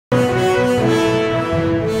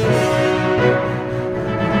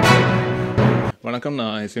வணக்கம்.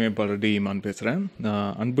 நான் இசையமைப்பாளர் D.Imman பேசுகிறேன். நான்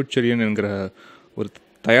அன்புச்செழியன் என்கிற ஒரு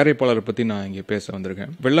தயாரிப்பாளரை பற்றி நான் இங்கே பேச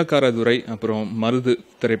வந்திருக்கேன். வெள்ளக்கார துரை அப்புறம் மருது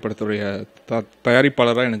திரைப்படத்துடைய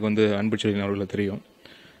தயாரிப்பாளராக எனக்கு வந்து அன்புச்செழியன் அவர்களை தெரியும்.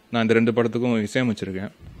 நான் இந்த 2 படத்துக்கும்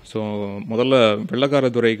இசையமைச்சிருக்கேன். ஸோ முதல்ல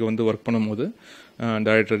வெள்ளக்கார துரைக்கு வந்து ஒர்க் பண்ணும்போது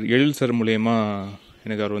டைரக்டர் எழில் சார் மூலயமா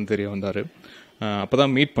எனக்கு அவர் வந்து தெரிய வந்தார். அப்போ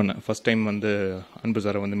தான் மீட் பண்ணேன். ஃபஸ்ட் டைம் வந்து அன்பு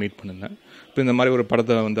சாரை வந்து மீட் பண்ணிருந்தேன். இப்போ இந்த மாதிரி ஒரு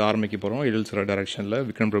படத்தை வந்து ஆரம்பிக்க போகிறோம், எழில் சார் டைரக்ஷனில்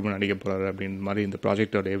விக்ரம் பிரபு நடிக்க போகிறாரு அப்படின்ற மாதிரி இந்த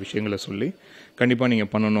ப்ராஜெக்டோடைய விஷயங்களை சொல்லி கண்டிப்பாக நீங்கள்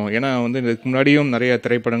பண்ணணும். ஏன்னா வந்து இதுக்கு முன்னாடியும் நிறைய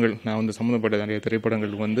திரைப்படங்கள் நான் வந்து சம்மந்தப்பட்ட நிறைய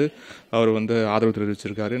திரைப்படங்கள் வந்து அவர் வந்து ஆதரவு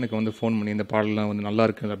தெரிவிச்சிருக்காரு. எனக்கு வந்து ஃபோன் பண்ணி இந்த பாடலாம் வந்து நல்லா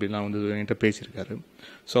இருக்குது அப்படின்லாம் வந்து என்கிட்ட பேசியிருக்காரு.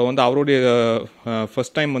 ஸோ வந்து அவருடைய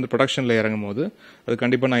ஃபஸ்ட் டைம் வந்து ப்ரொடக்ஷனில் இறங்கும் போது அது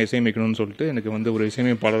கண்டிப்பாக நான் இசையமைக்கணும்னு சொல்லிட்டு எனக்கு வந்து ஒரு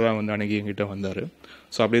இசையமைப்பாளராக வந்து அணுகி என்கிட்ட வந்தார்.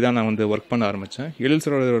 ஸோ அப்படி தான் நான் வந்து ஒர்க் பண்ண ஆரம்பித்தேன். எழில்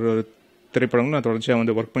சாரோட திரைப்படங்களும் நான் தொடர்ச்சியாக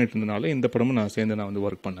வந்து ஒர்க் பண்ணிட்டு இருந்தனால இந்த படமும் நான் சேர்ந்து நான் வந்து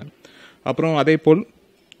ஒர்க் பண்ணேன். அப்புறம் அதே போல்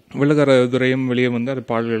வெள்ளக்கார துரையும் வெளியே வந்து அது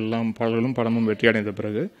பாடல்களும் படமும் வெற்றி அடைந்த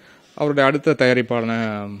பிறகு அவருடைய அடுத்த தயாரிப்பான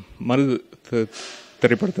மருது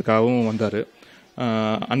திரைப்படத்துக்காகவும் வந்தார்.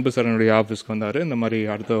 அன்பு சாரனுடைய ஆஃபீஸ்க்கு வந்தார். இந்த மாதிரி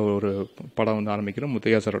அடுத்த ஒரு படம் வந்து ஆரம்பிக்கிறோம்,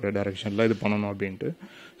 முத்தையா சாரோட டைரக்ஷனில் இது பண்ணணும் அப்படின்ட்டு.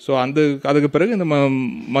 ஸோ அதுக்கு பிறகு இந்த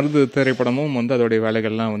மருது திரைப்படமும் வந்து அதோடைய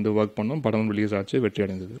வேலைகள்லாம் வந்து ஒர்க் பண்ணோம். படமும் ரிலீஸ் ஆச்சு, வெற்றி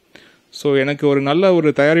அடைந்தது. ஸோ எனக்கு ஒரு நல்ல ஒரு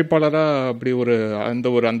தயாரிப்பாளராக அப்படி ஒரு அந்த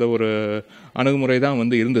ஒரு அணுகுமுறை தான்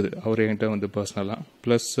வந்து இருந்தது அவர் என்கிட்ட வந்து பர்சனலாக.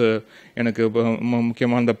 ப்ளஸ் எனக்கு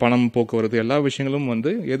முக்கியமாக அந்த பணம் போக்குவரத்து எல்லா விஷயங்களும்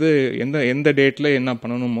வந்து எந்த டேட்டில் என்ன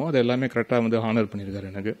பண்ணணுமோ அது எல்லாமே கரெக்டாக வந்து ஹானர் பண்ணியிருக்காரு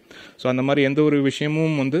எனக்கு. ஸோ அந்த மாதிரி எந்த ஒரு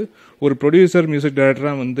விஷயமும் வந்து ஒரு ப்ரொடியூசர் மியூசிக்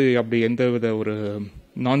டைரக்டராக வந்து அப்படி எந்த வித ஒரு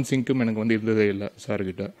நான் சிங்க்கும் எனக்கு வந்து இருந்ததே இல்லை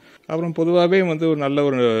சார்கிட்ட. அப்புறம் பொதுவாகவே வந்து ஒரு நல்ல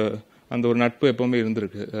ஒரு அந்த ஒரு நட்பு எப்போவுமே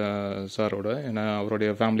இருந்திருக்கு சாரோட. ஏன்னா அவருடைய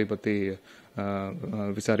ஃபேமிலி பற்றி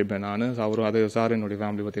விசாரிப்பேன் நான், அவரும் அது சார் என்னுடைய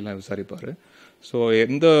ஃபேமிலி பற்றிலாம் விசாரிப்பார். ஸோ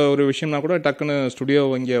எந்த ஒரு விஷயம்னா கூட டக்குன்னு ஸ்டுடியோ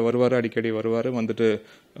இங்கே வருவார், அடிக்கடி வருவார். வந்துட்டு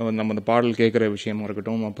நம்ம அந்த பாடல் கேட்குற விஷயமா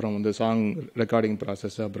இருக்கட்டும், அப்புறம் வந்து சாங் ரெக்கார்டிங்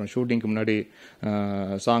ப்ராசஸ், அப்புறம் ஷூட்டிங்க்கு முன்னாடி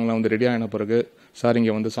சாங்லாம் வந்து ரெடி ஆன பிறகு சார்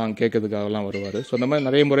இங்கே வந்து சாங் கேட்கறதுக்காகலாம் வருவார். ஸோ அந்த மாதிரி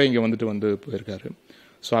நிறைய முறை இங்கே வந்து போயிருக்காரு.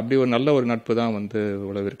 ஸோ அப்படி ஒரு நல்ல ஒரு நட்பு தான் வந்து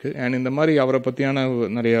உழவிருக்கு. அண்ட் இந்த மாதிரி அவரை பற்றியான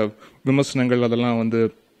நிறைய விமர்சனங்கள் அதெல்லாம்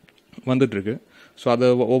வந்துட்டுருக்கு. ஸோ அதை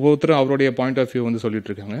ஒவ்வொருத்தரும் அவருடைய பாயிண்ட் ஆஃப் வியூ வந்து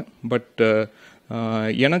சொல்லிகிட்ருக்காங்க. பட்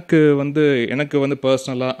எனக்கு வந்து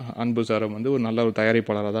பர்சனலாக அன்பு சாரை வந்து ஒரு நல்ல ஒரு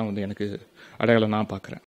தயாரிப்பாளராக தான் வந்து எனக்கு அடையாளம் நான்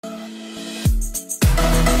பார்க்குறேன்.